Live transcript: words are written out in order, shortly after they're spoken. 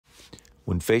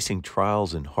When facing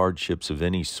trials and hardships of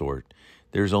any sort,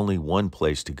 there's only one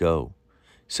place to go.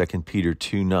 2 Peter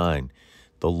 2:9,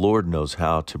 the Lord knows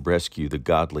how to rescue the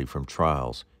godly from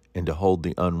trials and to hold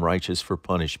the unrighteous for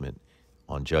punishment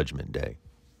on Judgment Day.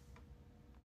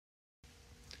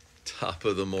 Top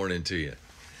of the morning to you.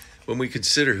 When we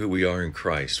consider who we are in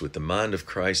Christ, with the mind of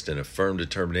Christ and a firm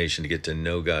determination to get to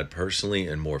know God personally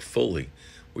and more fully,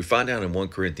 we find out in 1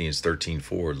 Corinthians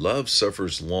 13:4, love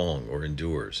suffers long or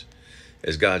endures.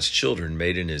 As God's children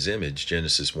made in his image,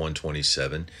 Genesis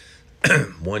 1:27,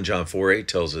 1 John 4:8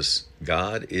 tells us,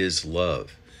 God is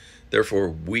love. Therefore,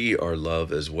 we are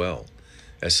love as well.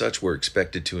 As such, we're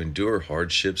expected to endure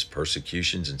hardships,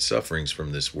 persecutions, and sufferings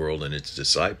from this world and its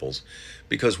disciples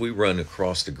because we run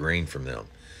across the grain from them.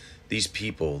 These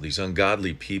people, these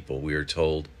ungodly people, we are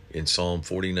told in Psalm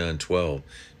 49:12,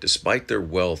 despite their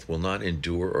wealth, will not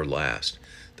endure or last.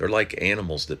 They're like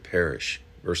animals that perish.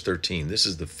 Verse 13, this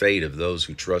is the fate of those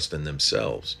who trust in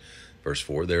themselves. Verse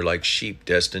 4, they're like sheep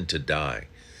destined to die.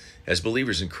 As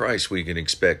believers in Christ, we can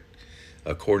expect,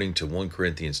 according to 1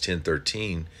 Corinthians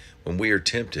 10:13, when we are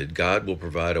tempted, God will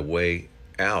provide a way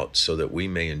out so that we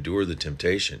may endure the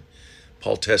temptation.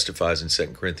 Paul testifies in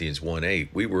 2 Corinthians 1:8,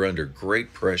 we were under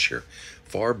great pressure,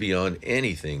 far beyond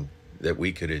anything that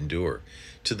we could endure,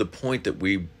 to the point that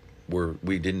we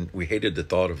hated the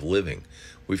thought of living.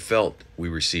 We felt we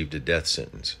received a death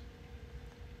sentence.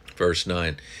 Verse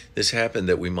 9, this happened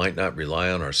that we might not rely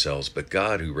on ourselves, but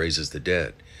God who raises the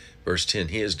dead. Verse 10,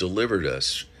 he has delivered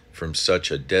us from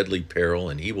such a deadly peril,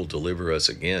 and he will deliver us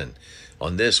again.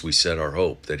 On this we set our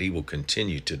hope, that he will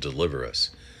continue to deliver us.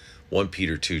 1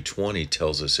 Peter 2:20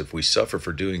 tells us if we suffer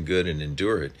for doing good and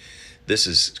endure it, this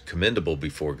is commendable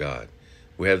before God.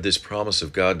 We have this promise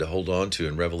of God to hold on to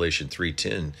in Revelation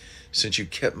 3:10. Since you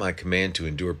kept my command to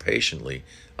endure patiently,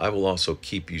 I will also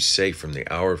keep you safe from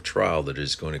the hour of trial that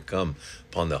is going to come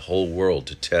upon the whole world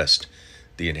to test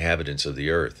the inhabitants of the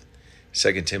earth.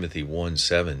 2 Timothy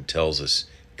 1:7 tells us,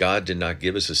 God did not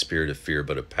give us a spirit of fear,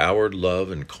 but of power, love,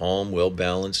 and calm,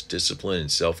 well-balanced discipline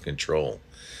and self-control.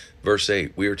 Verse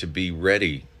 8, we are to be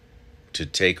ready to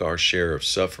take our share of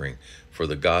suffering for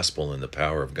the gospel and the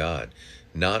power of God,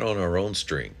 not on our own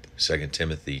strength. 2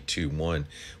 Timothy 2:1,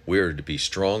 we are to be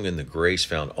strong in the grace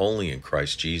found only in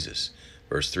Christ Jesus.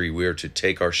 Verse 3, we are to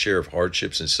take our share of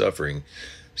hardships and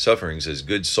sufferings as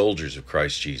good soldiers of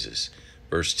Christ Jesus.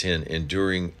 Verse 10,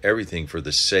 enduring everything for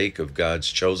the sake of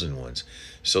God's chosen ones,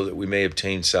 so that we may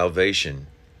obtain salvation,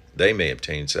 they may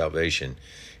obtain salvation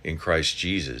in Christ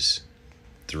Jesus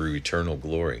through eternal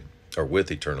glory, or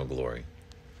with eternal glory.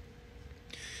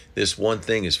 This one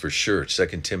thing is for sure,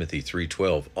 2 Timothy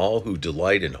 3:12, all who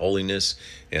delight in holiness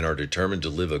and are determined to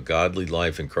live a godly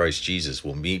life in Christ Jesus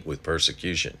will meet with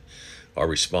persecution. Our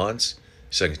response,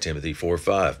 2 Timothy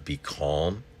 4:5, be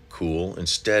calm, cool, and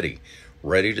steady,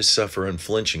 ready to suffer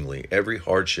unflinchingly every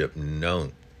hardship,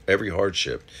 knowing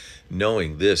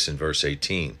this in verse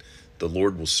 18, the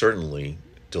Lord will certainly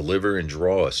deliver and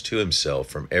draw us to himself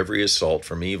from every assault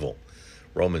from evil.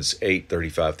 Romans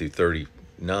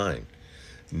 8:35-39.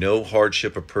 No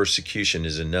hardship or persecution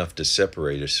is enough to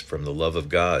separate us from the love of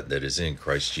God that is in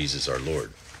Christ Jesus our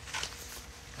Lord.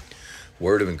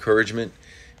 Word of encouragement,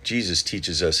 Jesus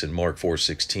teaches us in Mark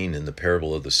 4:16 in the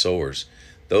parable of the sowers,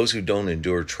 those who don't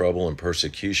endure trouble and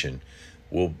persecution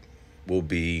will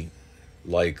be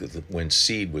like when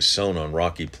seed was sown on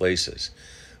rocky places.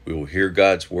 We will hear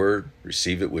God's word,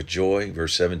 receive it with joy,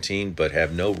 verse 17, but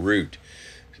have no root,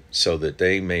 so that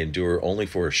they may endure only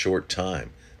for a short time.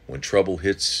 When trouble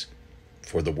hits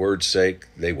for the word's sake,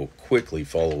 they will quickly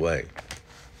fall away.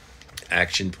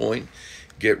 Action point,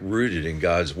 get rooted in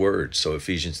God's word, so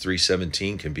Ephesians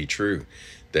 3:17 can be true,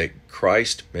 that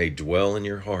Christ may dwell in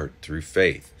your heart through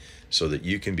faith, so that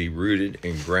you can be rooted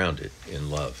and grounded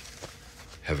in love.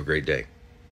 Have a great day.